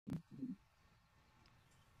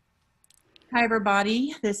Hi,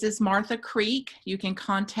 everybody. This is Martha Creek. You can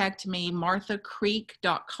contact me,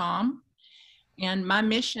 marthacreek.com. And my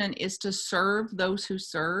mission is to serve those who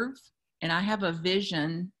serve. And I have a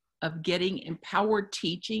vision of getting empowered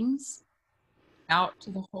teachings out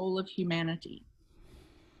to the whole of humanity.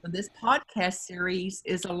 So this podcast series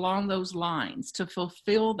is along those lines to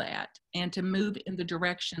fulfill that and to move in the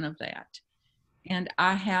direction of that. And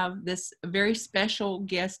I have this very special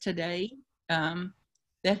guest today.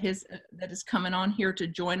 That is coming on here to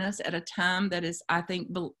join us at a time that is, I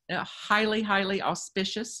think, highly, highly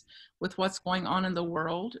auspicious with what's going on in the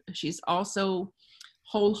world. She's also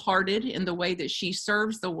wholehearted in the way that she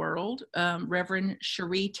serves the world, Reverend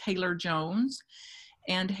Sheree Taylor-Jones,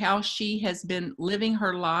 and how she has been living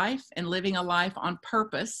her life and living a life on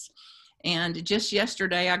purpose. And just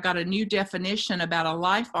yesterday, I got a new definition about a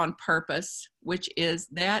life on purpose, which is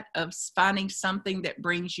that of finding something that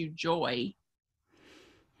brings you joy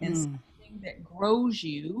and something that grows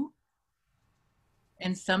you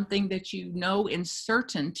and something that you know in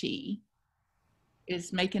certainty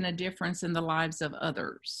is making a difference in the lives of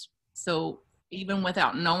others. So even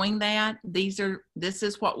without knowing that, this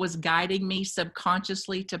is what was guiding me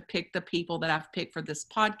subconsciously to pick the people that I've picked for this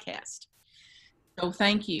podcast. So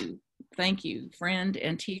thank you, friend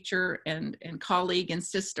and teacher and colleague and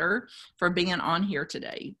sister, for being on here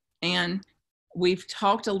today. And we've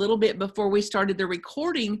talked a little bit before we started the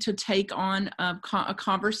recording to take on a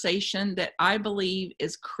conversation that I believe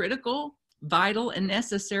is critical, vital, and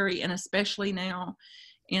necessary, and especially now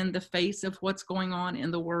in the face of what's going on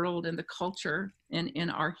in the world and the culture and in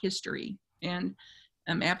our history. And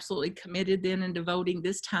I'm absolutely committed then in devoting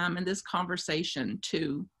this time and this conversation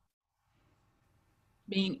to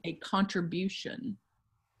being a contribution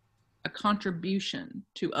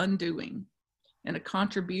to undoing, and a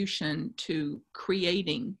contribution to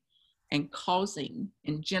creating and causing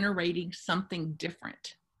and generating something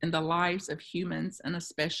different in the lives of humans, and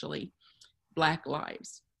especially Black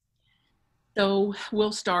lives. So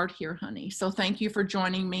we'll start here, honey. So thank you for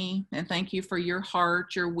joining me, and thank you for your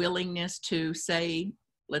heart, your willingness to say,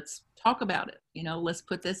 let's talk about it. Let's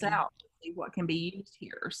put this out, see what can be used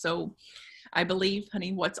here. So I believe,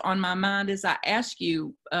 honey, what's on my mind is I asked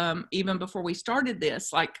you, even before we started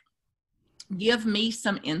this, like, give me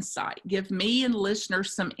some insight, give me and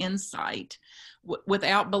listeners some insight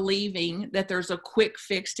without believing that there's a quick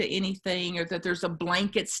fix to anything, or that there's a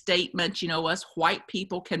blanket statement, us white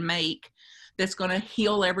people can make that's going to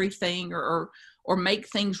heal everything or make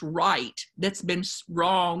things right that's been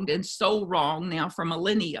wronged and so wrong now for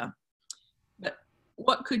millennia. But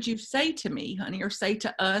what could you say to me, honey, or say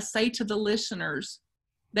to us, say to the listeners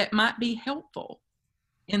that might be helpful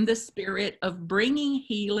in the spirit of bringing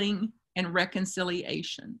healing and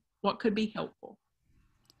reconciliation? What could be helpful?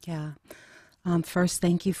 Yeah. First,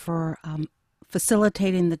 thank you for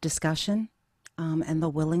facilitating the discussion and the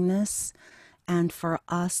willingness, and for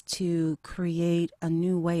us to create a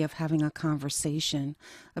new way of having a conversation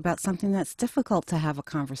about something that's difficult to have a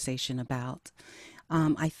conversation about.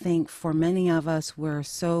 I think for many of us, we're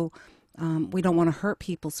so we don't want to hurt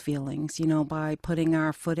people's feelings, by putting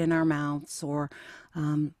our foot in our mouths or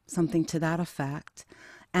something to that effect.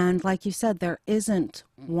 And like you said, there isn't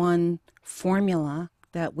one formula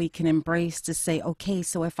that we can embrace to say, okay,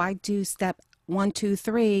 so if I do step 1, 2,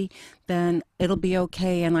 3, then it'll be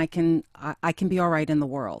okay, and I can be all right in the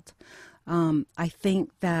world. I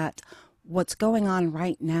think that what's going on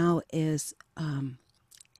right now is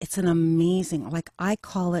it's an amazing, like I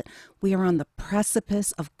call it, we are on the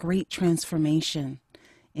precipice of great transformation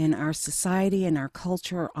in our society and our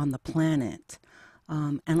culture on the planet.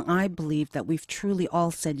 And I believe that we've truly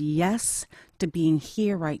all said yes to being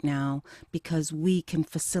here right now because we can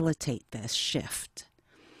facilitate this shift.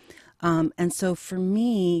 And so for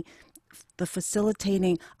me, the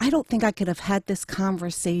facilitating, I don't think I could have had this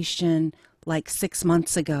conversation like 6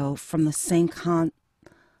 months ago from the same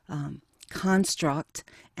construct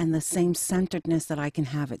and the same centeredness that I can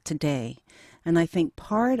have it today. And I think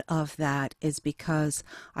part of that is because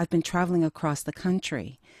I've been traveling across the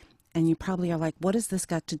country. And you probably are like, what has this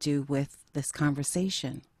got to do with this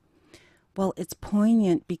conversation? Well, it's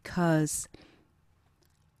poignant because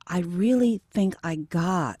I really think I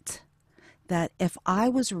got that if I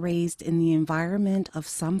was raised in the environment of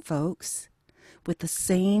some folks with the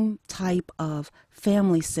same type of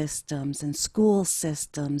family systems and school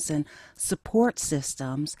systems and support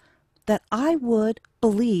systems, that I would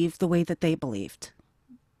believe the way that they believed.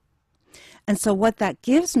 And so what that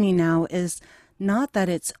gives me now is not that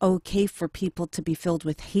it's okay for people to be filled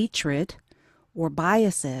with hatred or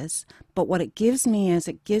biases, but what it gives me is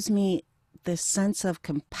it gives me this sense of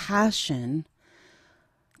compassion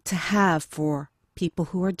to have for people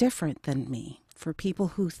who are different than me, for people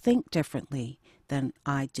who think differently than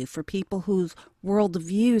I do, for people whose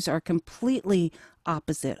worldviews are completely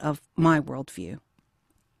opposite of my worldview.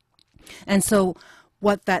 And so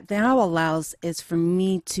what that now allows is for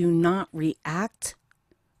me to not react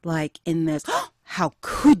like in this, "Oh, how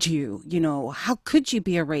could you, how could you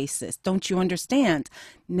be a racist? Don't you understand?"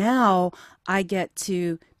 Now I get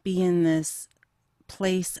to be in this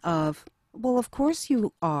place of, well, of course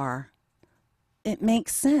you are. It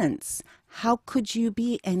makes sense. How could you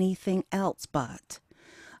be anything else but?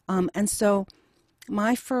 And so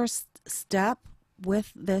my first step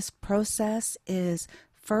with this process is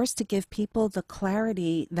first to give people the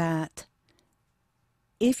clarity that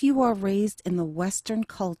if you are raised in the Western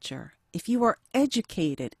culture, if you are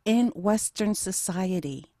educated in Western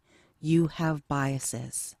society, you have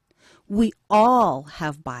biases. We all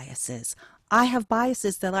have biases. I have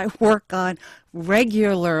biases that I work on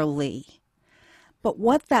regularly. But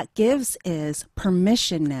what that gives is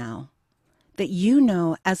permission now that you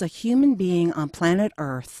know as a human being on planet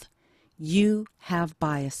Earth, you have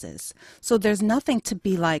biases. So there's nothing to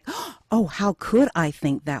be like, "Oh, how could I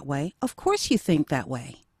think that way?" Of course you think that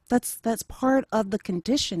way. That's part of the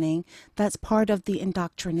conditioning. That's part of the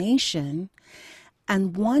indoctrination.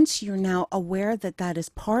 And once you're now aware that that is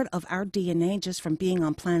part of our DNA just from being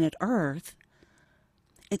on planet Earth,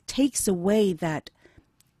 it takes away that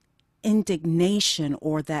indignation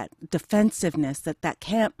or that defensiveness that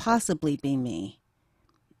can't possibly be me.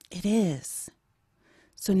 It is.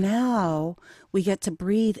 So now we get to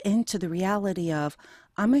breathe into the reality of,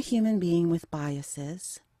 I'm a human being with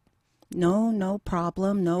biases. No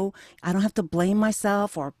problem. No, I don't have to blame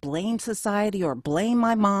myself or blame society or blame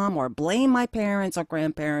my mom or blame my parents or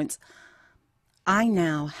grandparents. I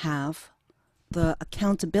now have the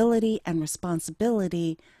accountability and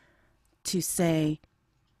responsibility to say,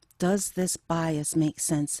 does this bias make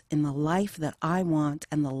sense in the life that I want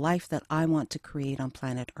and the life that I want to create on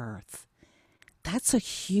planet Earth? That's a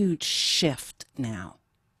huge shift now.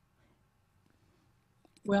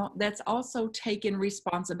 Well, that's also taking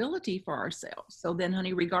responsibility for ourselves. So then,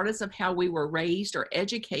 honey, regardless of how we were raised or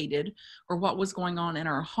educated or what was going on in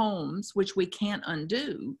our homes, which we can't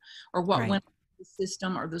undo, or what Right. went on in the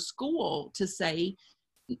system or the school, to say,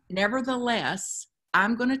 nevertheless,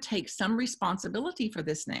 I'm going to take some responsibility for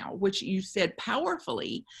this now, which you said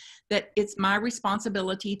powerfully, that it's my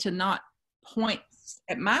responsibility to not point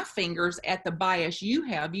at my fingers at the bias you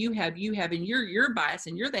have, and you're biased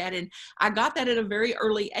and you're that. And I got that at a very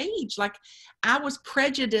early age. Like, I was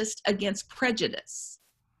prejudiced against prejudice,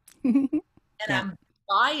 and Yeah. I'm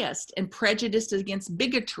biased and prejudiced against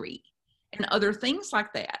bigotry and other things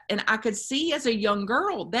like that. And I could see as a young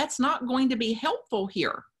girl, that's not going to be helpful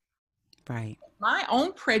here. Right. My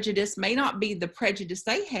own prejudice may not be the prejudice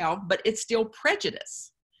they have, but it's still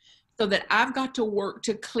prejudice. So that I've got to work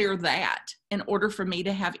to clear that in order for me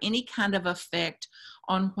to have any kind of effect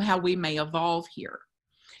on how we may evolve here.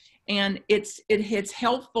 And it's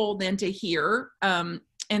helpful then to hear, and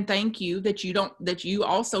thank you that you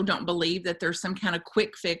also don't believe that there's some kind of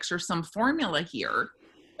quick fix or some formula here.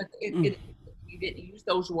 But you didn't use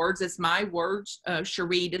those words. It's my words,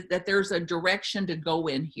 Sheree, that there's a direction to go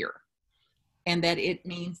in here. And that it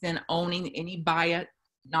means then owning any bias.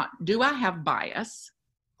 Not, do I have bias?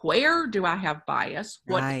 Where do I have bias?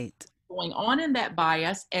 What Right. is going on in that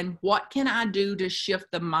bias? And what can I do to shift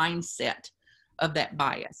the mindset of that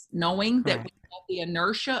bias? Knowing that we Correct. have the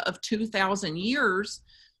inertia of 2,000 years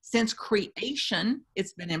since creation,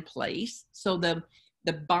 it's been in place. So the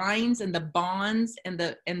binds and the bonds and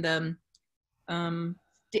the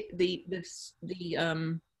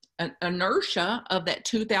inertia of that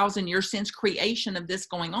 2,000 years since creation of this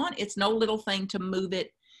going on, it's no little thing to move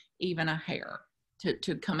it even a hair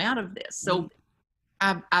to come out of this. So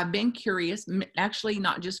I've been curious, actually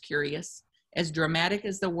not just curious, as dramatic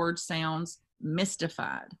as the word sounds,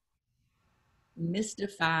 mystified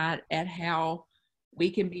at how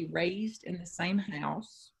we can be raised in the same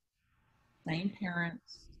house, same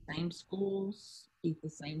parents, same schools, eat the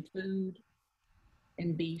same food,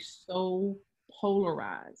 and be so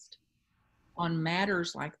polarized on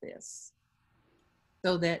matters like this.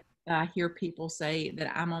 So that I hear people say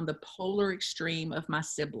that I'm on the polar extreme of my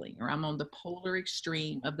sibling, or I'm on the polar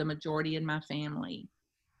extreme of the majority in my family.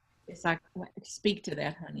 It's like, speak to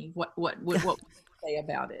that, honey. What would you say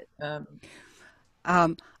about it?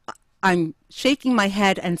 Um, I'm shaking my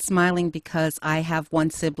head and smiling because I have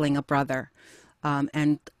one sibling, a brother.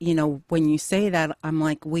 And, when you say that, I'm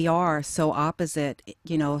like, we are so opposite.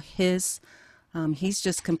 He's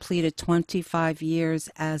just completed 25 years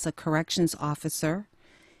as a corrections officer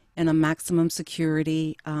in a maximum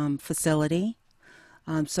security facility.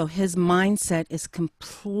 So his mindset is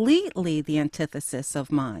completely the antithesis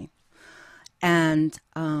of mine. And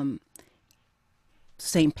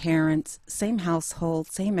same parents, same household,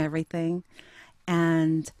 same everything.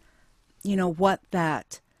 And you know what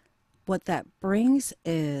that brings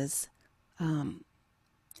is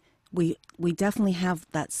we definitely have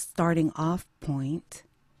that starting off point,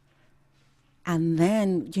 and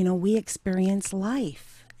then we experience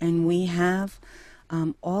life, and we have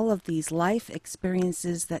all of these life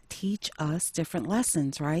experiences that teach us different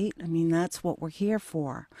lessons, right? I mean, that's what we're here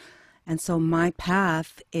for. And so my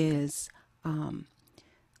path is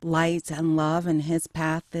light and love, and his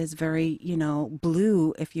path is very,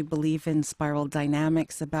 blue, if you believe in spiral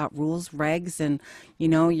dynamics about rules, regs, and,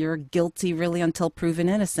 you're guilty really until proven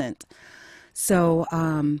innocent. So,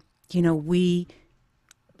 we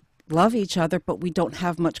love each other, but we don't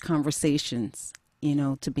have much conversations,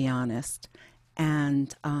 to be honest.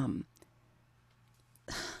 And, and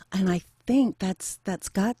I think that's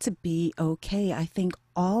got to be okay. I think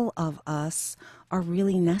all of us are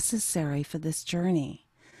really necessary for this journey.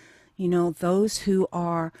 Those who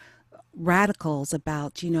are radicals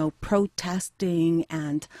about, protesting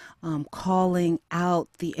and calling out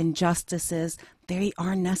the injustices, they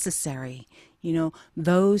are necessary.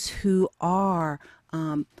 Those who are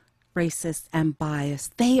racist and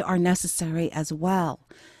biased, they are necessary as well.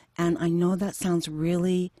 And I know that sounds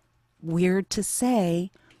really weird to say,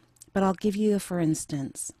 but I'll give you a for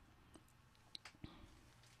instance.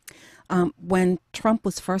 When Trump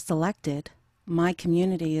was first elected, my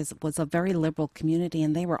community was a very liberal community,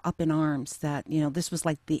 and they were up in arms that, this was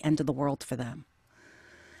like the end of the world for them.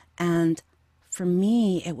 And for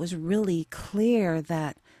me, it was really clear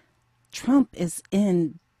that Trump is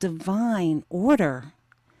in divine order.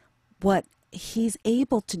 What he's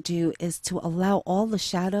able to do is to allow all the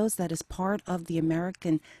shadows that is part of the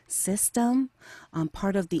American system,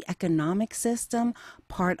 part of the economic system,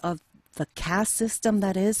 part of the caste system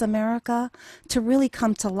that is America, to really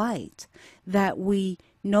come to light. That we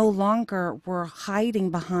no longer were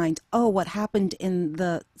hiding behind, oh, what happened in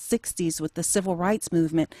the 60s with the civil rights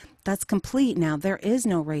movement, that's complete now. There is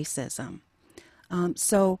no racism.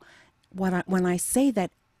 So when I say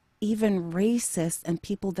that even racists and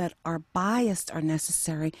people that are biased are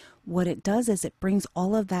necessary, what it does is it brings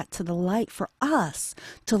all of that to the light for us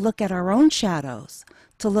to look at our own shadows,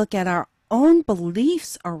 to look at our own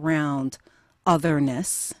beliefs around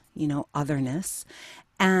otherness,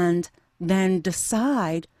 and then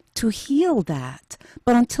decide to heal that.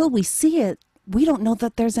 But until we see it, we don't know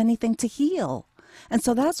that there's anything to heal. And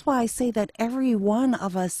so that's why I say that every one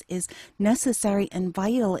of us is necessary and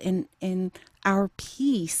vital in our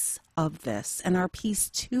piece of this and our piece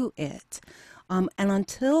to it. And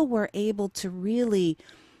until we're able to really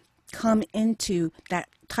come into that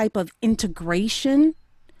type of integration,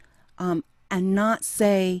 and not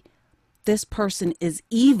say this person is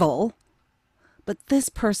evil, but this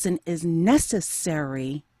person is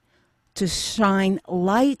necessary to shine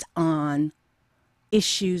light on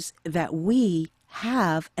issues that we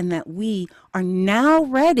have and that we are now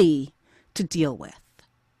ready to deal with.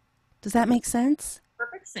 Does that make sense?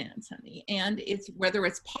 Perfect sense, honey. And it's whether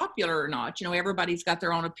it's popular or not, everybody's got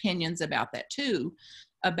their own opinions about that too,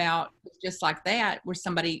 about just like that, where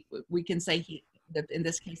somebody, we can say in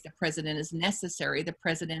this case, the president is necessary. The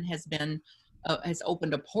president has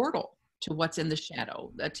opened a portal to what's in the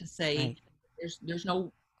shadow, to say, Right. there's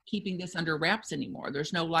no keeping this under wraps anymore.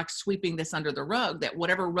 There's no like sweeping this under the rug, that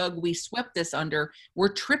whatever rug we swept this under,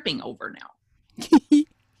 we're tripping over now.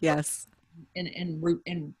 Yes.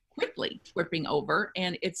 And quickly tripping over,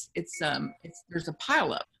 and it's there's a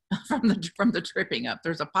pileup from the tripping up.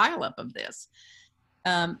 There's a pileup of this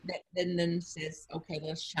that then says, okay,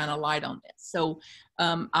 let's shine a light on this. So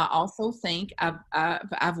I also think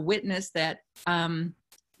I've witnessed that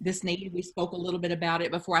this need. We spoke a little bit about it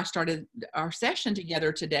before I started our session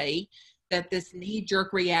together today. That this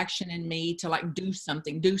knee-jerk reaction in me to like do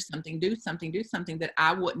something that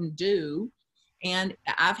I wouldn't do. And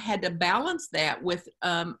I've had to balance that with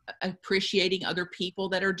appreciating other people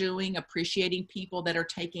that are doing, appreciating people that are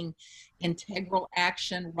taking integral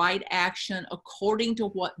action, right action, according to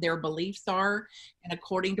what their beliefs are and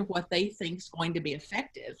according to what they think is going to be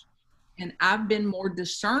effective. And I've been more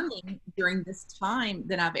discerning during this time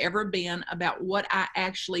than I've ever been about what I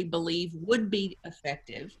actually believe would be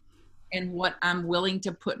effective and what I'm willing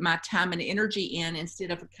to put my time and energy in,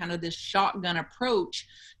 instead of kind of this shotgun approach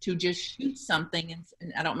to just shoot something.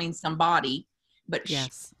 And I don't mean somebody, but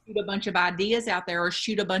Yes. shoot a bunch of ideas out there or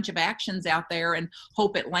shoot a bunch of actions out there and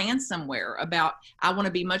hope it lands somewhere. I want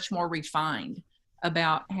to be much more refined.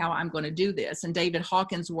 about how I'm going to do this. And David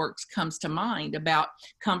Hawkins' works comes to mind about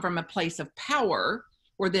come from a place of power,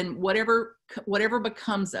 where then whatever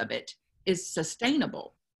becomes of it is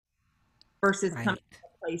sustainable, versus coming Right. from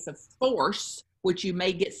a place of force, which you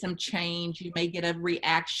may get some change, you may get a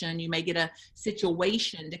reaction, you may get a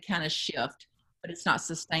situation to kind of shift, but it's not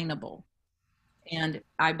sustainable. And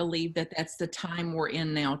I believe that that's the time we're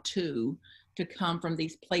in now too, to come from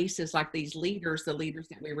these places like these leaders, the leaders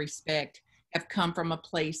that we respect, have come from a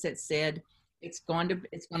place that said it's going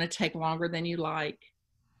to take longer than you like.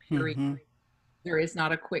 Period. Mm-hmm. There is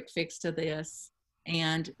not a quick fix to this,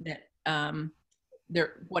 and that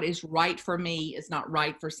what is right for me is not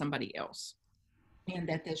right for somebody else, and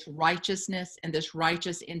that this righteousness and this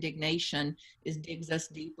righteous indignation digs us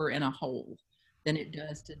deeper in a hole than it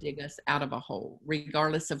does to dig us out of a hole,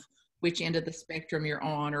 regardless of which end of the spectrum you're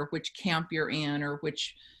on, or which camp you're in, or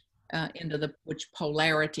which end of which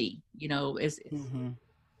polarity, is Mm-hmm.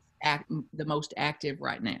 the most active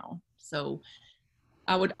right now. So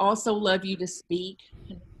I would also love you to speak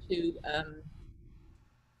to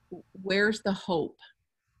where's the hope?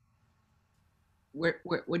 Where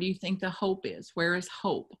what do you think the hope is? Where is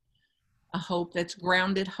hope? A hope that's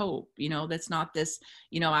grounded hope, that's not this,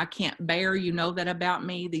 I can't bear, that about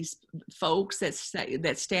me, these folks that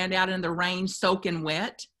stand out in the rain soaking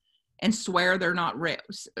wet and swear they're not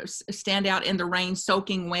stand out in the rain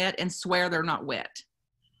soaking wet and swear they're not wet,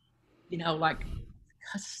 like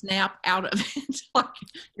snap out of it like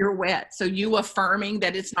you're wet. So you affirming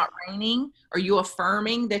that it's not raining, or you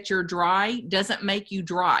affirming that you're dry, doesn't make you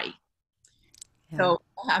dry. Yeah. So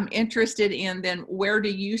I'm interested in then, where do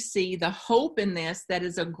you see the hope in this that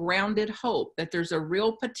is a grounded hope, that there's a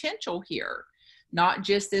real potential here, not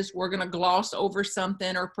just this we're going to gloss over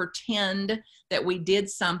something or pretend that we did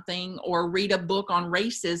something, or read a book on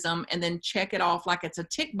racism and then check it off like it's a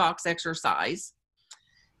tick box exercise,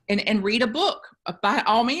 and read a book. By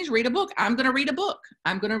all means, read a book. I'm going to read a book.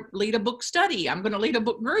 I'm going to lead a book study. I'm going to lead a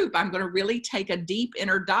book group. I'm going to really take a deep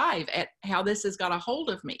inner dive at how this has got a hold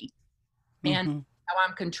of me. And Mm-hmm. how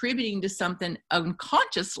I'm contributing to something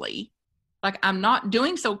unconsciously, like I'm not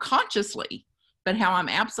doing so consciously, but how I'm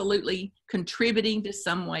absolutely contributing to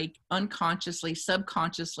some way unconsciously,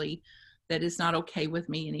 subconsciously, that is not okay with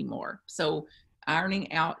me anymore. So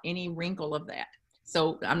ironing out any wrinkle of that.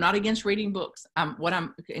 So I'm not against reading books. What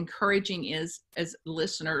I'm encouraging is, as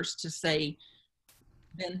listeners, to say,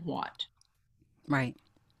 then what? Right.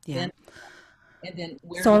 Yeah. Then, and then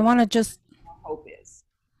where So do I you want to just, think hope is?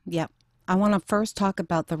 yeah, I want to first talk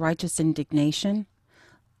about the righteous indignation.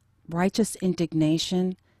 Righteous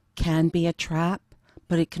indignation can be a trap,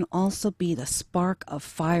 but it can also be the spark of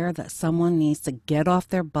fire that someone needs to get off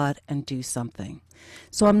their butt and do something.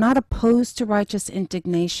 So I'm not opposed to righteous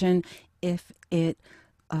indignation if it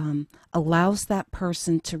allows that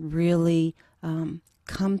person to really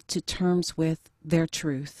come to terms with their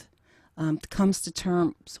truth, comes to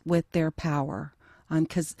terms with their power,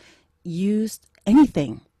 because used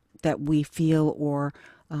anything that we feel or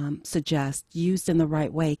suggest, used in the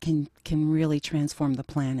right way, can really transform the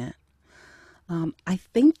planet. I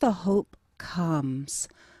think the hope comes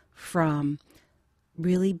from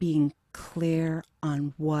really being clear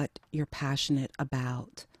on what you're passionate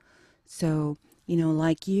about. So,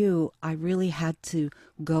 like you, I really had to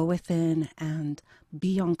go within and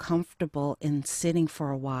be uncomfortable in sitting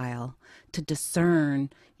for a while to discern,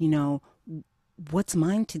 what's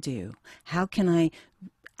mine to do? How can I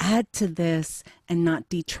add to this and not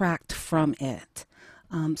detract from it?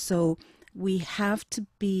 So we have to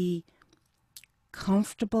be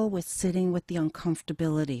comfortable with sitting with the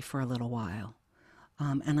uncomfortability for a little while.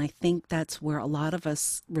 And I think that's where a lot of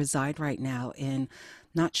us reside right now, in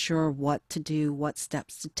not sure what to do, what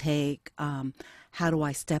steps to take, how do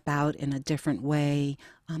I step out in a different way.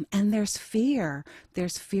 And there's fear.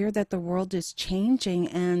 There's fear that the world is changing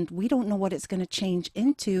and we don't know what it's going to change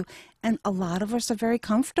into. And a lot of us are very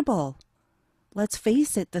comfortable. Let's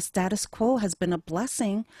face it, the status quo has been a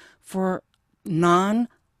blessing for non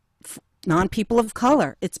people of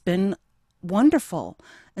color. It's been wonderful.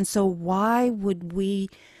 And so why would we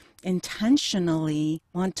intentionally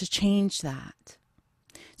want to change that?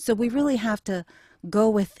 So we really have to go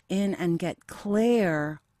within and get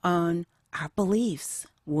clear on our beliefs.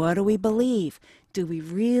 What do we believe? Do we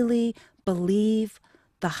really believe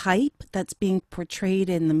the hype that's being portrayed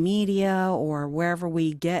in the media or wherever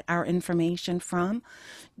we get our information from?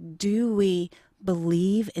 Do we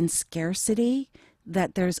believe in scarcity,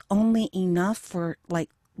 that there's only enough for like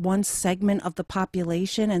one segment of the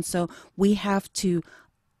population, and so we have to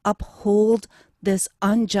uphold this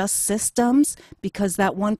unjust systems because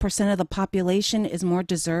that 1% of the population is more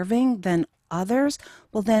deserving than others,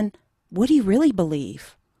 well then, what do you really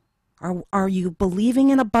believe? Are you believing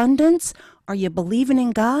in abundance? Are you believing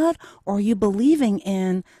in God? Or are you believing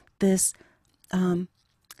in this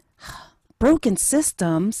broken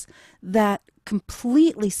systems that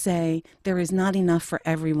completely say there is not enough for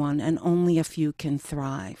everyone and only a few can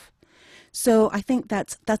thrive? So I think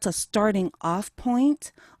that's a starting off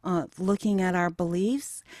point, looking at our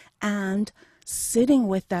beliefs and sitting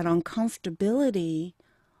with that uncomfortability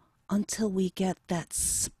until we get that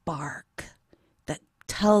spark that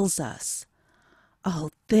tells us,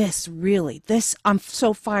 oh, I'm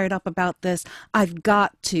so fired up about this. I've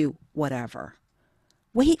got to, whatever.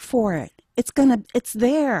 Wait for it. It's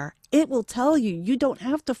there. It will tell you. You don't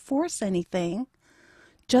have to force anything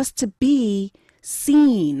just to be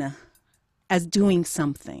seen as doing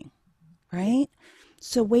something, right?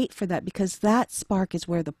 So wait for that, because that spark is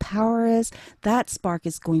where the power is. That spark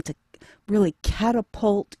is going to really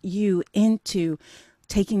catapult you into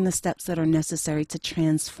taking the steps that are necessary to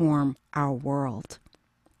transform our world.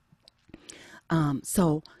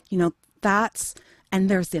 So, and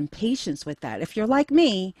there's impatience with that. If you're like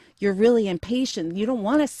me, you're really impatient. You don't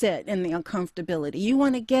want to sit in the uncomfortability. You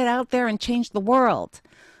want to get out there and change the world.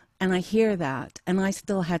 And I hear that, and I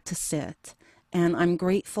still had to sit. And I'm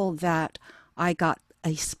grateful that I got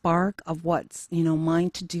a spark of what's, mine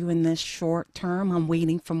to do in this short term. I'm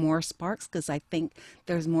waiting for more sparks because I think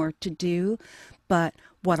there's more to do. But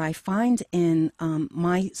what I find in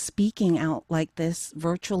my speaking out like this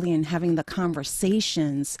virtually and having the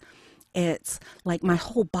conversations, it's like my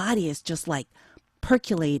whole body is just like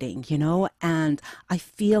percolating, and I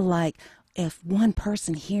feel like if one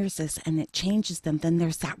person hears this and it changes them, then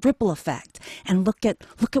there's that ripple effect. And look at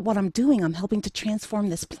what I'm doing. I'm helping to transform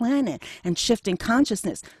this planet and shifting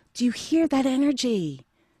consciousness. Do you hear that energy?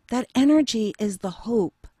 That energy is the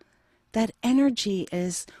hope. That energy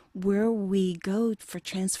is where we go for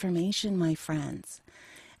transformation, my friends.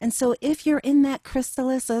 And so if you're in that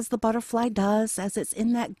chrysalis, as the butterfly does, as it's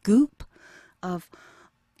in that goop of,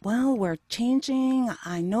 well, we're changing,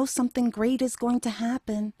 I know something great is going to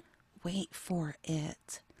happen, wait for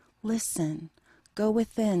it. Listen. Go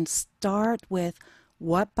within. Start with,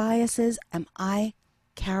 what biases am I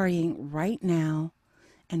carrying right now,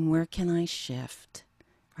 and where can I shift?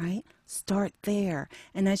 Right? Start there.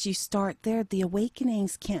 And as you start there, the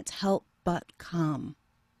awakenings can't help but come.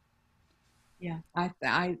 Yeah,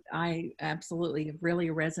 I absolutely really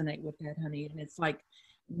resonate with that, honey. And it's like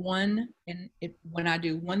when I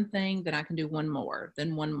do one thing, then I can do one more,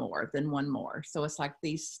 then one more, then one more. So it's like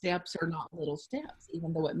these steps are not little steps,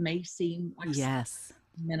 even though it may seem like Yes.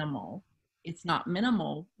 minimal. It's not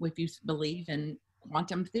minimal if you believe in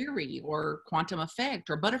quantum theory or quantum effect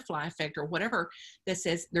or butterfly effect or whatever, that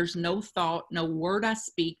says there's no thought, no word I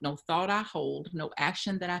speak, no thought I hold, no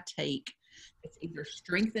action that I take. It's either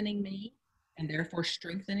strengthening me and therefore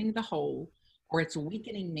strengthening the whole, or it's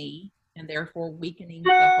weakening me and therefore weakening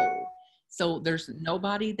the whole. So there's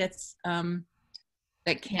nobody that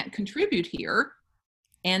can't contribute here,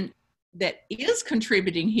 and that is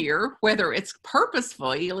contributing here, whether it's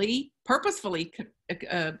purposefully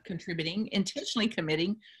contributing, intentionally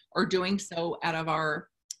committing, or doing so out of our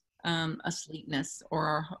asleepness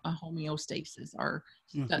or our homeostasis, our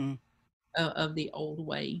Mm-hmm. of the old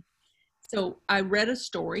way. So I read a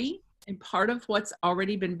story, and part of what's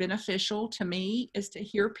already been beneficial to me is to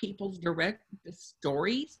hear people's direct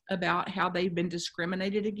stories about how they've been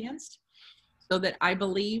discriminated against, so that I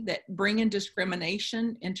believe that bringing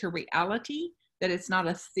discrimination into reality, that it's not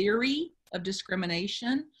a theory of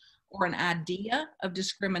discrimination or an idea of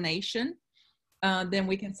discrimination, then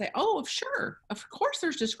we can say, oh, sure, of course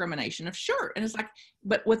there's discrimination, of sure. And it's like,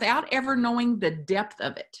 but without ever knowing the depth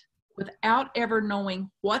of it, without ever knowing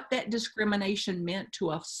what that discrimination meant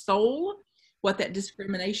to a soul, what that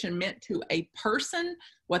discrimination meant to a person,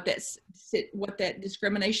 what that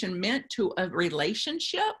discrimination meant to a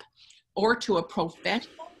relationship, or to a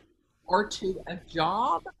profession, or to a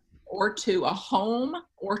job, or to a home,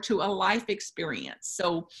 or to a life experience.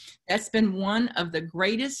 So that's been one of the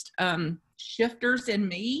greatest shifters in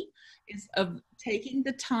me, is of taking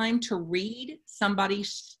the time to read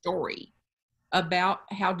somebody's story about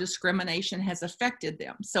how discrimination has affected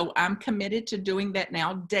them. So I'm committed to doing that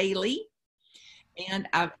now daily. And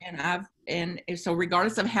so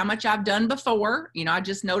regardless of how much I've done before, I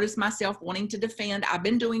just noticed myself wanting to defend. I've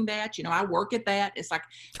been doing that. I work at that. It's like,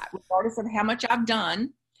 regardless of how much I've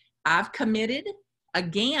done, I've committed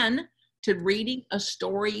again to reading a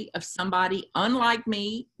story of somebody unlike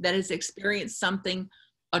me that has experienced something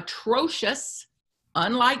atrocious,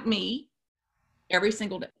 unlike me, every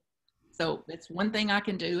single day. So that's one thing I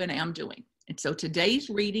can do and am doing. And so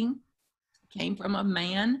today's reading came from a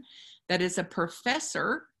man that is a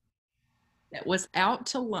professor that was out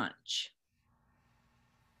to lunch,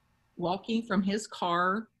 walking from his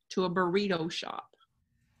car to a burrito shop,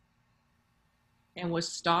 and was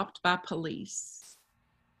stopped by police.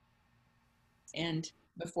 And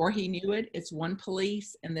before he knew it, it's one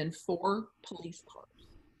police and then 4 police cars.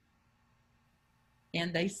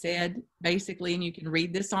 And they said, basically, and you can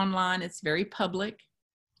read this online, it's very public.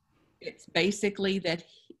 It's basically that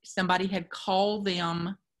somebody had called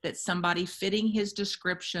them that somebody fitting his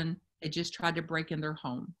description had just tried to break in their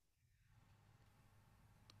home.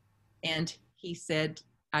 And he said,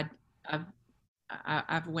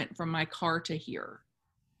 I've went from my car to here.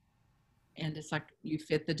 And it's like, you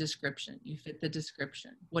fit the description. You fit the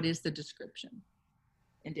description. What is the description?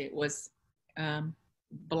 And it was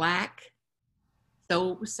black,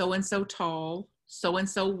 so-and-so tall,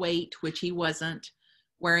 so-and-so weight, which he wasn't,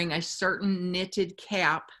 wearing a certain knitted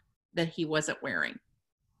cap that he wasn't wearing.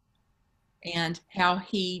 And how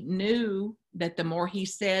he knew that the more he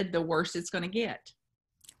said, the worse it's going to get.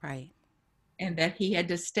 Right. And that he had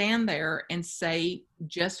to stand there and say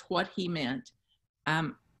just what he meant.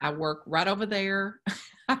 I work right over there.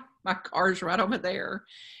 My car's right over there.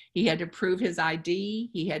 He had to prove his ID.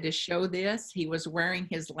 He had to show this. He was wearing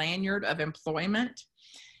his lanyard of employment.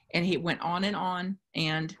 And he went on.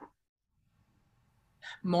 And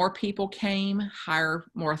more people came,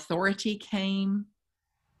 more authority came.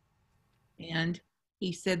 And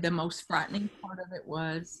he said the most frightening part of it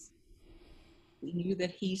was he knew that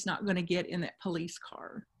he's not going to get in that police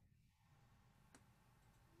car.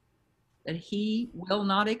 That he will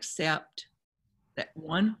not accept that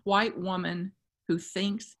one white woman who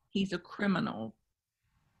thinks he's a criminal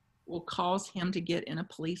will cause him to get in a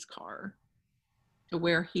police car to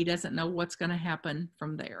where he doesn't know what's going to happen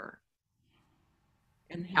from there.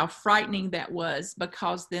 And how frightening that was,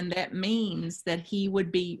 because then that means that he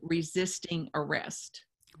would be resisting arrest.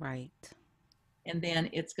 Right. And then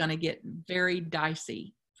it's going to get very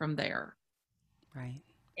dicey from there. Right.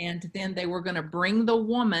 And then they were going to bring the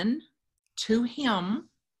woman to him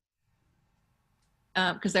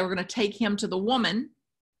because they were going to take him to the woman.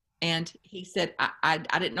 And he said, I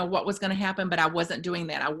didn't know what was going to happen, but I wasn't doing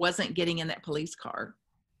that. I wasn't getting in that police car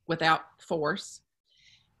without force.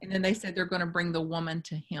 And then they said they're going to bring the woman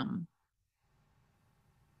to him.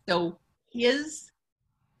 So his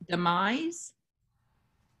demise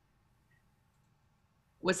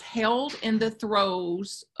was held in the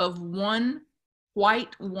throes of one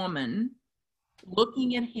white woman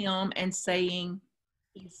looking at him and saying,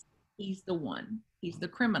 he's the one, he's the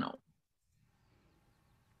criminal.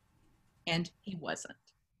 And he wasn't,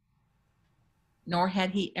 nor had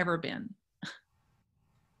he ever been.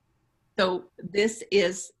 So this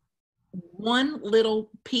is one little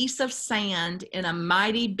piece of sand in a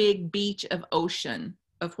mighty big beach of ocean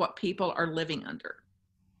of what people are living under,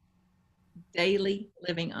 daily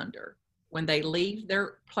living under. When they leave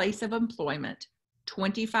their place of employment,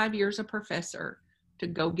 25 years a professor, to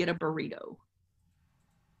go get a burrito.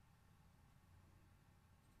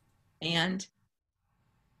 And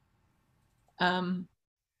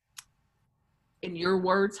in your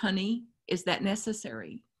words, honey, is that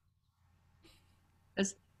necessary?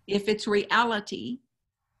 Because if it's reality,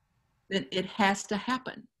 then it has to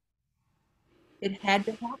happen. It had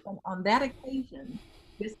to happen on that occasion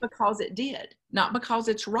just because it did, not because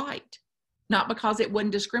it's right, not because it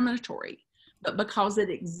wasn't discriminatory, but because it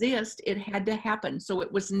exists, it had to happen. So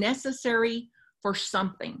it was necessary for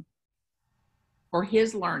something, for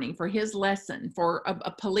his learning, for his lesson, for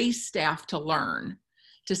a police staff to learn,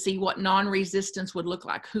 to see what non-resistance would look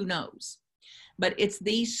like. Who knows? But it's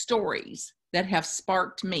these stories that have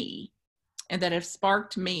sparked me, and that have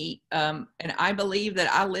sparked me. And I believe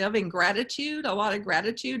that I live in gratitude. A lot of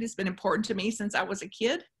gratitude has been important to me since I was a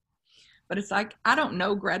kid. But it's like, I don't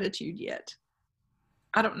know gratitude yet.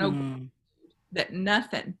 I don't know that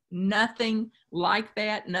nothing like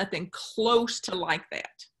that, nothing close to like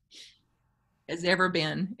that has ever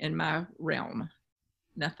been in my realm.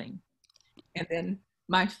 Nothing. And then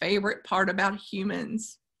my favorite part about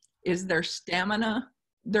humans is their stamina,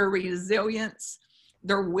 their resilience,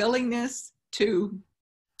 their willingness to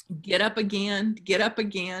get up again,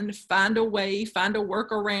 find a way, find a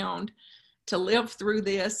workaround to live through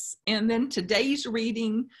this. And then today's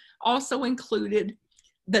reading also included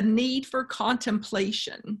the need for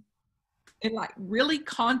contemplation, and like really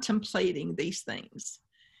contemplating these things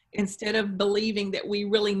instead of believing that we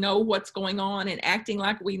really know what's going on and acting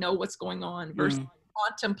like we know what's going on, versus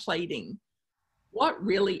contemplating what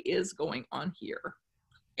really is going on here.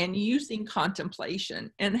 and using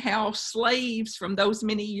contemplation, and how slaves from those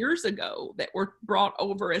many years ago that were brought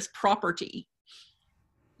over as property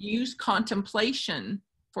used contemplation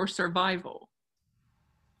for survival.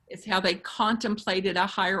 It's how they contemplated a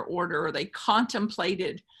higher order, or they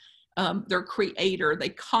contemplated their creator. They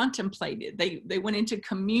contemplated, they went into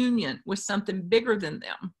communion with something bigger than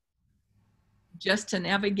them just to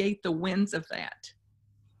navigate the winds of that.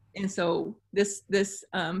 And so this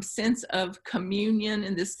sense of communion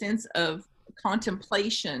and this sense of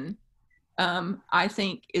contemplation, I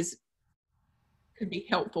think could be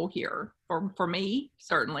helpful here for me,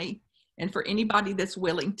 certainly, and for anybody that's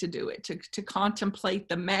willing to do it, to contemplate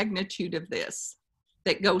the magnitude of this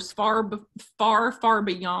that goes far, far, far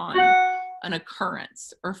beyond an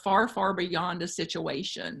occurrence, or far, far beyond a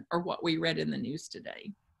situation, or what we read in the news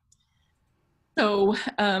today. So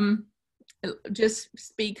just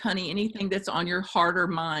speak, honey, anything that's on your heart or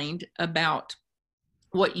mind about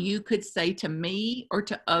what you could say to me or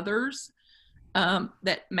to others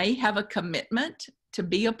that may have a commitment to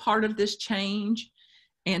be a part of this change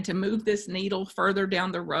and to move this needle further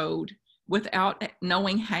down the road without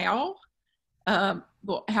knowing how.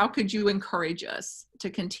 Well, how could you encourage us to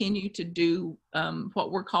continue to do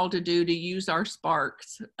what we're called to do, to use our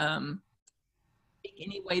sparks?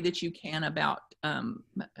 Any way that you can about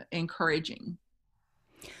encouraging.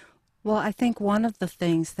 Well, I think one of the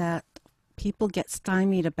things that people get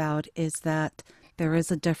stymied about is that there is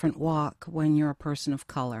a different walk when you're a person of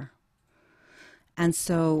color. And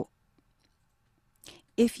so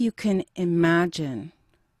if you can imagine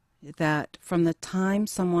that from the time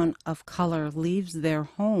someone of color leaves their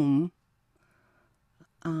home,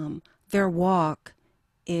 their walk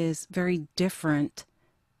is very different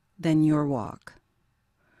than your walk.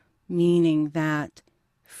 Meaning that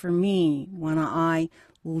for me, when I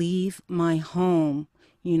leave my home,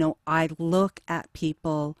 I look at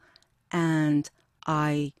people and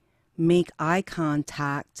I make eye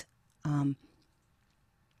contact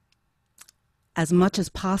as much as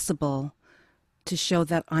possible to show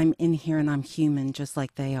that I'm in here and I'm human just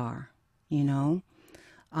like they are,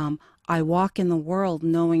 I walk in the world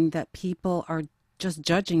knowing that people are just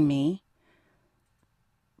judging me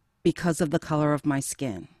because of the color of my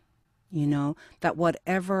skin. That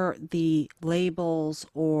whatever the labels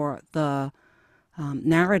or the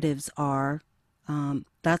narratives are,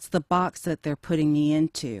 that's the box that they're putting me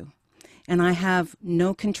into. And I have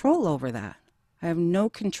no control over that. I have no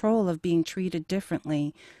control of being treated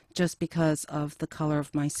differently just because of the color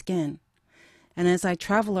of my skin. And as I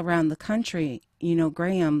travel around the country,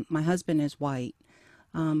 Graham, my husband, is white.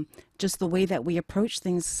 Just the way that we approach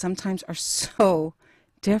things sometimes are so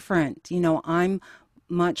different. I'm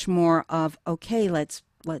much more of, okay, let's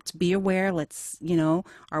be aware. Let's,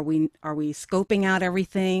 are we scoping out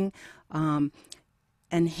everything? And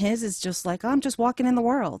his is just like, I'm just walking in the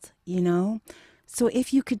world, So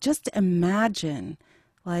if you could just imagine,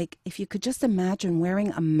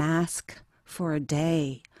 wearing a mask for a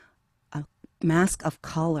day, a mask of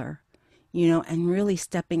color, and really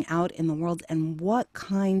stepping out in the world, and what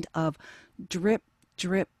kind of drip,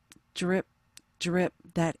 drip, drip, drip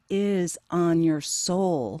that is on your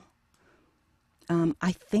soul,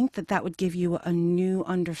 I think that would give you a new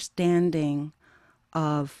understanding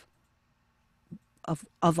of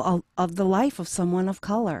the life of someone of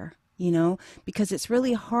color, because it's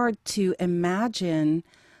really hard to imagine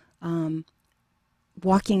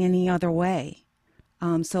walking any other way.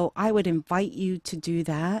 So I would invite you to do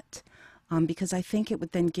that, because I think it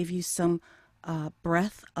would then give you some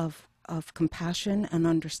breath of compassion and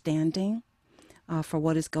understanding for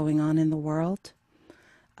what is going on in the world.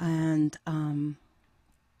 And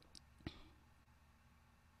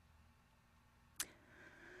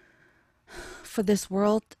for this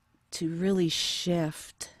world to really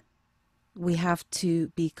shift, we have to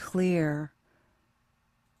be clear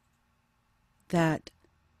that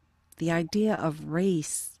the idea of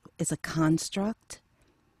race is a construct,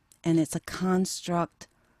 and it's a construct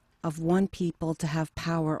of one people to have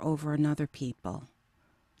power over another people.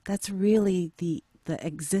 That's really the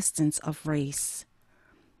existence of race.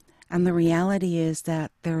 And the reality is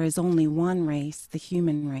that there is only one race, the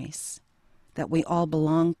human race, that we all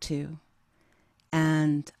belong to.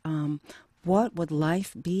 And what would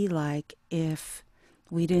life be like if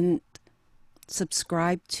we didn't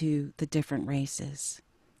subscribe to the different races,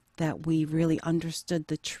 that we really understood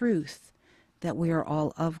the truth that we are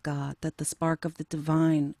all of God, that the spark of the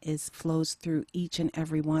divine flows through each and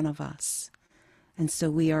every one of us. And so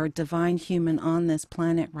we are a divine human on this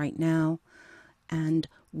planet right now, and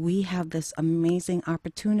we have this amazing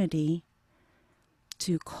opportunity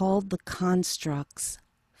to call the constructs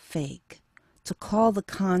fake, to call the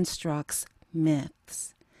constructs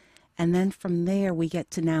myths. And then from there, we get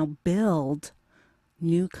to now build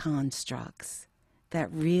new constructs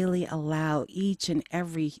that really allow each and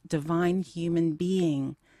every divine human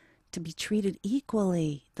being to be treated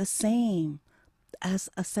equally, the same, as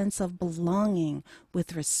a sense of belonging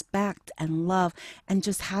with respect and love, and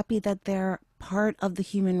just happy that they're part of the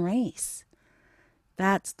human race.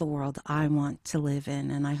 That's the world I want to live in,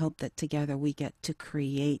 and I hope that together we get to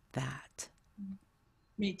create that.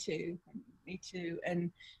 Me too. Me too.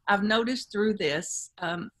 And I've noticed through this,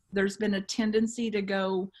 there's been a tendency to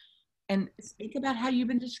go and speak about how you've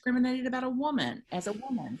been discriminated about a woman as a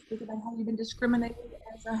woman. Speak about how you've been discriminated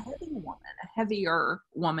as a heavy woman, a heavier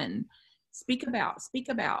woman. Speak about, speak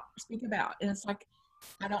about, speak about. And it's like,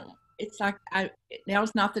 I don't, it's like,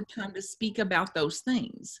 now's not the time to speak about those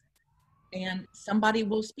things. And somebody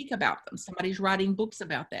will speak about them. Somebody's writing books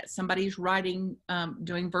about that. Somebody's writing,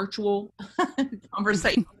 doing virtual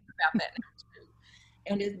conversations about that now too.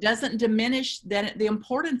 And it doesn't diminish that the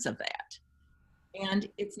importance of that. And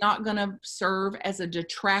it's not going to serve as a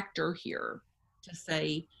detractor here to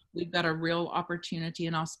say we've got a real opportunity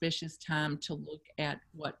and auspicious time to look at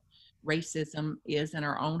what racism is in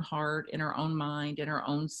our own heart, in our own mind, in our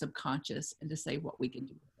own subconscious, and to say what we can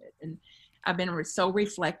do with it. And I've been so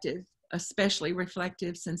reflective, especially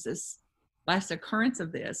reflective since this last occurrence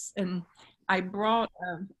of this. And I brought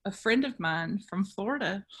a friend of mine from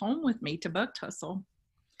Florida home with me to Buck Tussle.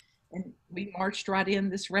 And we marched right in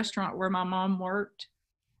this restaurant where my mom worked.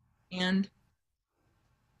 And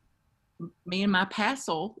me and my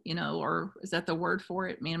passel, or is that the word for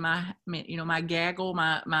it? Me and my gaggle,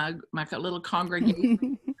 my little congregation,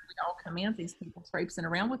 we all come in, these people traipsing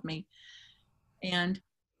around with me. And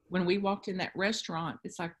when we walked in that restaurant,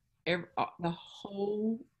 it's like the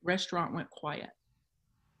whole restaurant went quiet.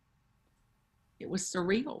 It was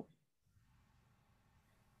surreal.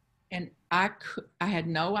 And I had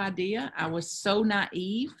no idea. I was so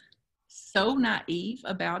naive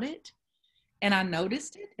about it. And I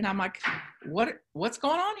noticed it, and I'm like, what's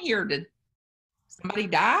going on here? Did somebody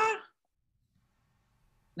die?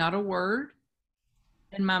 Not a word.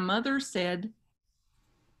 And my mother said,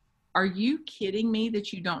 are you kidding me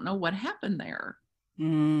that you don't know what happened there?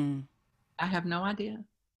 I have no idea.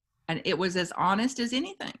 And it was as honest as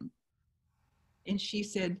anything. And she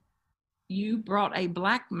said, you brought a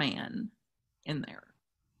Black man in there.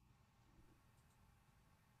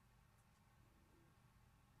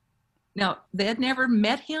 Now, they had never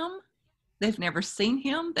met him. They've never seen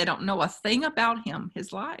him. They don't know a thing about him,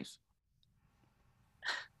 his life.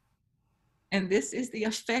 And this is the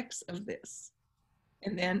effects of this.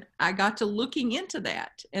 And then I got to looking into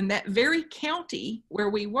that. And that very county where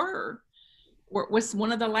we were was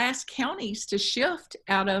one of the last counties to shift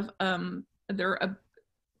out of their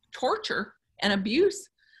torture and abuse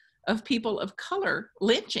of people of color,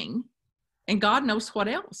 lynching, and God knows what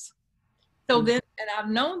else. So then, and I've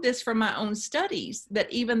known this from my own studies,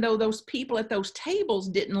 that even though those people at those tables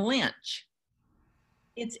didn't lynch,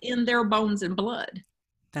 it's in their bones and blood.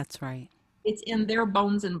 That's right. It's in their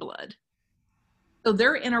bones and blood. So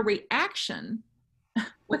they're in a reaction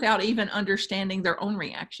without even understanding their own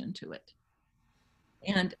reaction to it.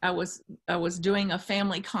 And I was doing a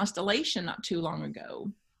family constellation not too long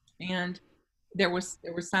ago, and there was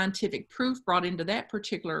scientific proof brought into that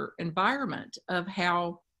particular environment of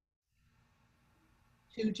how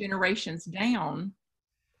 2 generations down,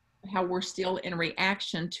 how we're still in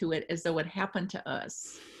reaction to it as though it happened to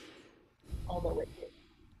us, although it didn't.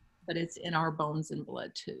 But it's in our bones and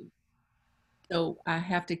blood too. So I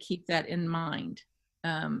have to keep that in mind.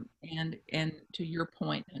 And to your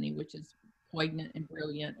point, honey, which is poignant and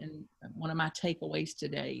brilliant, and one of my takeaways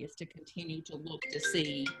today is to continue to look to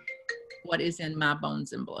see what is in my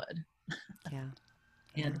bones and blood. Yeah.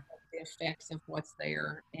 And the effects of what's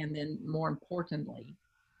there, and then more importantly,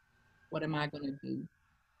 what am I going to do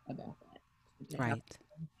about that? Right.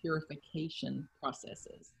 Purification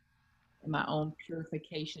processes, and my own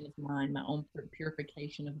purification of mind, my own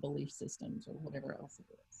purification of belief systems, or whatever else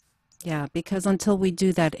it is. Yeah, because until we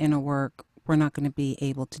do that inner work, we're not going to be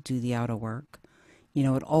able to do the outer work.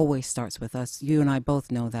 It always starts with us. You and I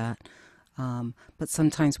both know that. But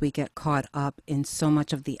sometimes we get caught up in so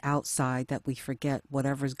much of the outside that we forget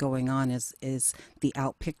whatever's going on is the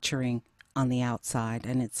outpicturing on the outside.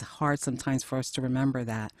 And it's hard sometimes for us to remember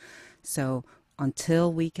that. So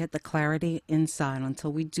until we get the clarity inside,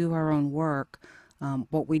 until we do our own work,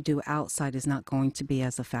 what we do outside is not going to be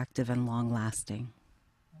as effective and long lasting.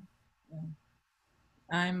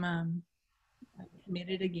 I'm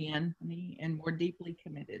committed again, and more deeply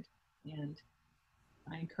committed. And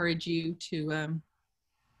I encourage you to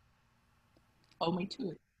hold me to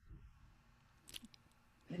it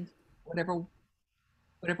in whatever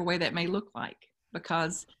way that may look like,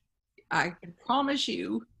 because I can promise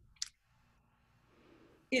you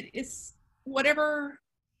it is whatever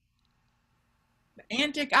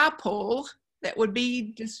antic I pull that would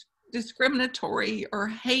be discriminatory or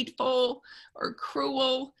hateful or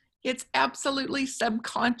cruel. It's absolutely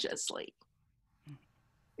subconsciously.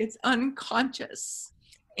 It's unconscious.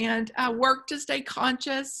 And I work to stay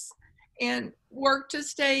conscious and work to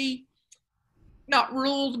stay not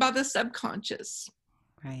ruled by the subconscious.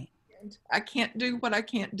 Right. And I can't do what I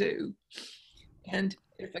can't do. And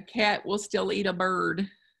if a cat will still eat a bird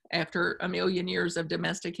after a million years of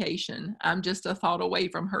domestication, I'm just a thought away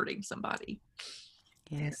from hurting somebody.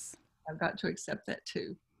 Yes. And I've got to accept that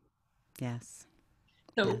too. Yes.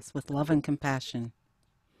 So, Yes. With love and compassion.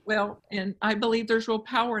 well, and I believe there's real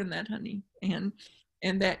power in that, honey. And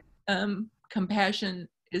that compassion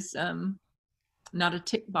is not a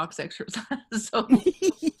tick box exercise. So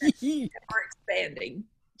we're expanding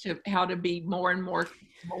to how to be more and more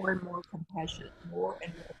compassionate,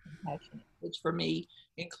 which for me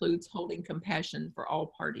includes holding compassion for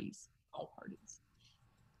all parties.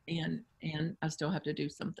 And I still have to do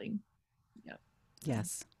something. Yeah.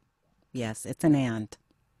 Yes. Yes. It's an and.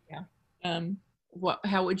 Yeah.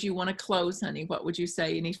 How would you want to close, honey? What would you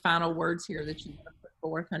say? Any final words here that you want to put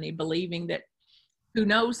forth, honey? Believing that who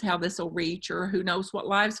knows how this will reach, or who knows what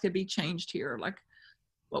lives could be changed here. Like,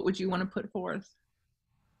 what would you want to put forth?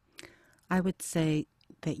 I would say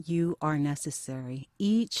that you are necessary.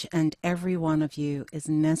 Each and every one of you is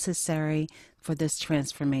necessary for this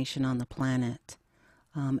transformation on the planet.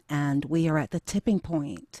 And we are at the tipping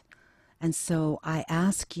point. And so I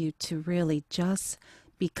ask you to really just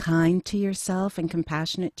be kind to yourself and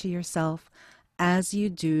compassionate to yourself as you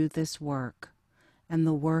do this work. And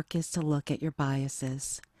the work is to look at your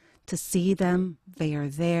biases, to see them, they are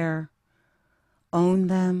there, own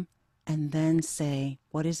them, and then say,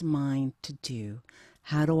 what is mine to do?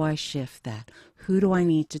 How do I shift that? Who do I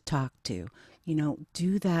need to talk to?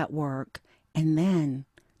 Do that work, and then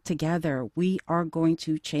together we are going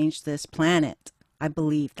to change this planet. I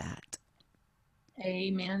believe that.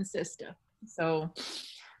 Amen, sister. So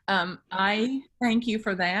I thank you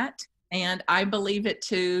for that. And I believe it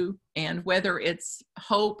too. And whether it's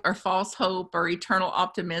hope or false hope or eternal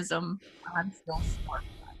optimism, I'm still smart.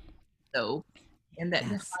 So, in that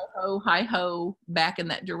Yes. hi ho, back in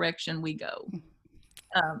that direction we go.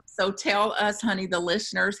 So tell us, honey, the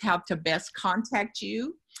listeners, how to best contact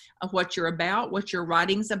you, what you're about, what your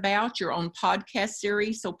writing's about, your own podcast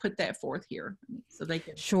series. So put that forth here so they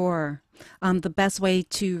can. Sure. The best way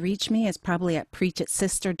to reach me is probably at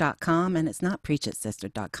preachitsister.com, and it's not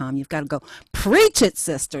preachitsister.com. You've got to go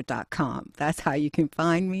preachitsister.com. That's how you can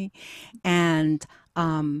find me. And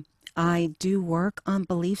I do work on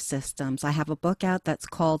belief systems. I have a book out that's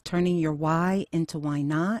called Turning Your Why into Why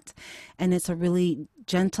Not. And it's a really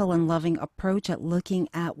gentle and loving approach at looking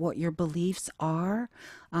at what your beliefs are,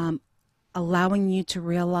 allowing you to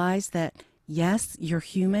realize that, yes, you're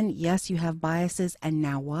human. Yes, you have biases. And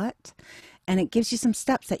now what? And it gives you some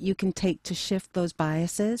steps that you can take to shift those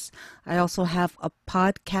biases. I also have a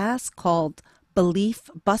podcast called Belief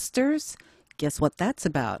Busters. Guess what that's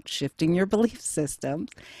about? Shifting your belief systems.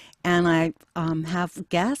 And I have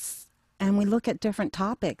guests, and we look at different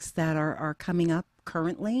topics that are coming up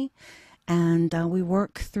currently, and we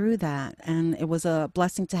work through that. And it was a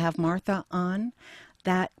blessing to have Martha on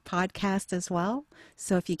that podcast as well.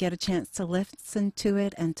 So if you get a chance to listen to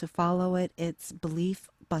it and to follow it, it's Belief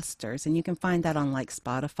Busters, and you can find that on like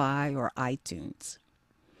Spotify or iTunes.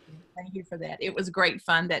 Thank you for that. It was great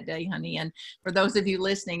fun that day, honey. And for those of you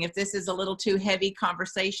listening, if this is a little too heavy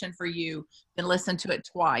conversation for you, then listen to it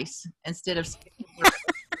twice instead of skipping through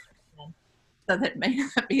it. So that may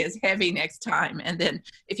not be as heavy next time. And then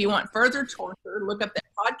if you want further torture, look up that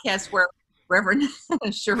podcast where Reverend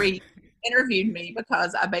Sheree interviewed me,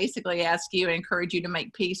 because I basically ask you and encourage you to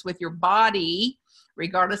make peace with your body,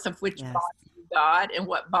 regardless of which Yes. body you got and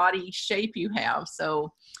what body shape you have.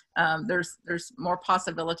 So there's more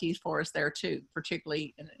possibilities for us there too,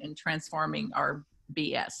 particularly in transforming our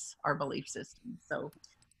BS, our belief system. So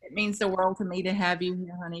it means the world to me to have you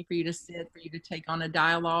here, honey, for you to sit, for you to take on a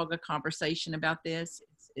dialogue, a conversation about this.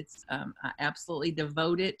 I absolutely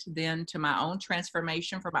devote it then to my own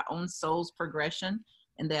transformation, for my own soul's progression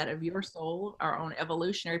and that of your soul, our own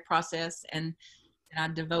evolutionary process. And I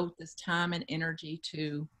devote this time and energy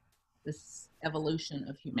to this evolution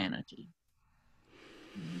of humanity.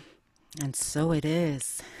 And so it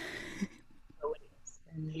is. So it is.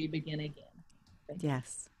 And we begin again. Thank you.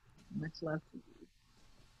 Yes. Much love to you.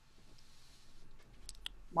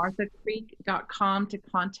 marthacreek.com to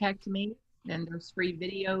contact me. Then there's free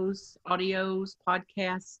videos, audios,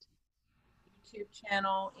 podcasts, YouTube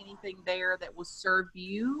channel, anything there that will serve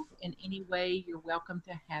you in any way. You're welcome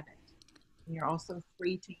to have it. And you're also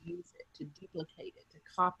free to use it, to duplicate it, to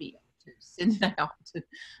copy it, to send it out, to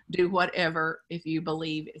do whatever if you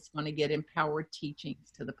believe it's going to get empowered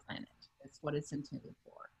teachings to the planet. That's what it's intended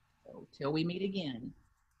for. So till we meet again,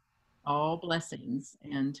 all blessings,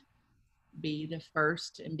 and be the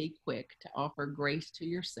first and be quick to offer grace to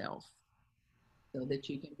yourself so that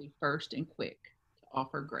you can be first and quick to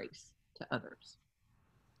offer grace to others.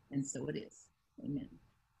 And so it is. Amen.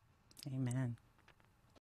 Amen.